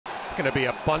going to be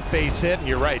a bunt base hit, and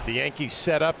you're right. The Yankees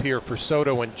set up here for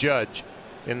Soto and Judge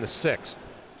in the 6th.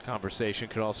 Conversation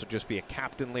could also just be a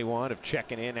captainly one of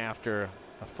checking in after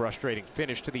a frustrating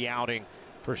finish to the outing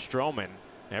for Stroman.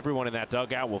 Everyone in that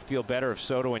dugout will feel better if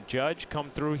Soto and Judge come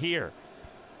through here.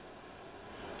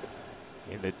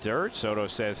 In the dirt, Soto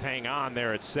says hang on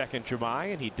there at second,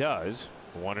 Jemai, and he does.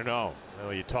 1-0.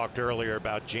 Well, you talked earlier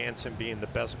about Jansen being the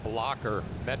best blocker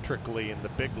metrically in the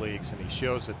big leagues, and he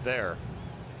shows it there.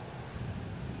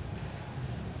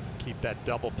 Keep that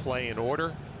double play in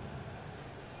order.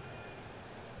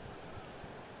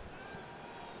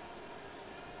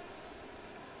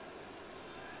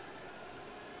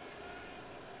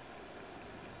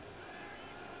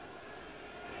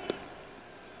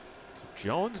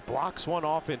 Jones blocks one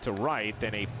off into right,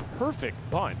 then a perfect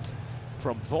bunt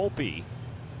from Volpe.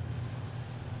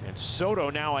 And Soto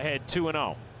now ahead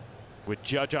 2-0 with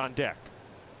Judge on deck.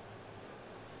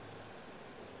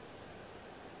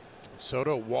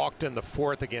 Soto walked in the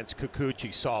 4th against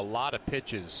Kikuchi, saw a lot of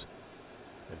pitches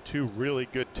and 2 really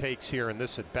good takes here in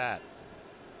this at bat.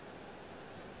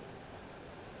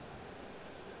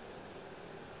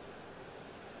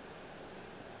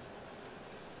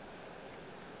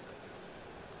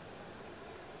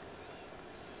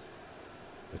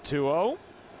 The 2-0.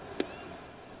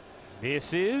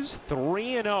 This is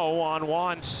 3-0 on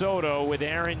Juan Soto with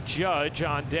Aaron Judge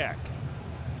on deck.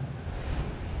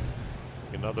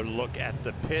 Another look at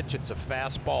the pitch. It's a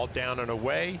fastball down and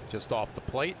away, just off the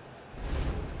plate.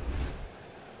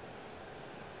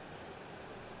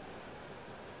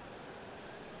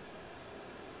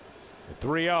 The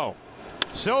 3-0.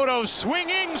 Soto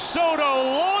swinging, Soto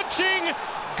launching.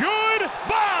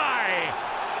 Goodbye.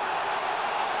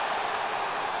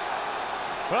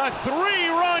 A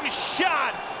 3-run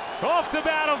shot off the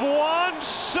bat of Juan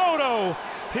Soto,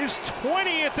 his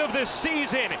 20th of the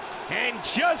season. And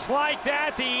just like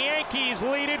that, the Yankees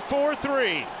lead it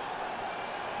 4-3.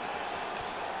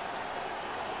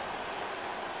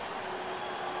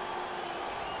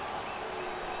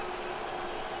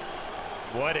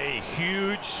 What a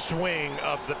huge swing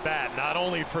of the bat, not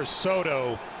only for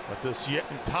Soto, but this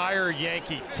entire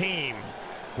Yankee team.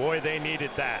 Boy, they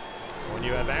needed that. When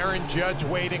you have Aaron Judge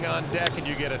waiting on deck and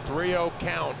you get a 3-0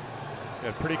 count, you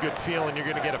have a pretty good feeling you're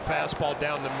going to get a fastball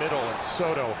down the middle, and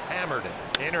Soto hammered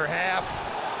it. Inner half,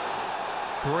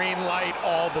 green light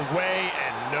all the way,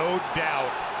 and no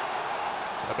doubt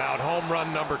about home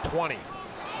run number 20.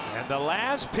 And the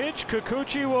last pitch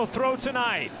Kikuchi will throw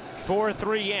tonight.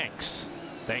 4-3 Yanks,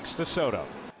 thanks to Soto.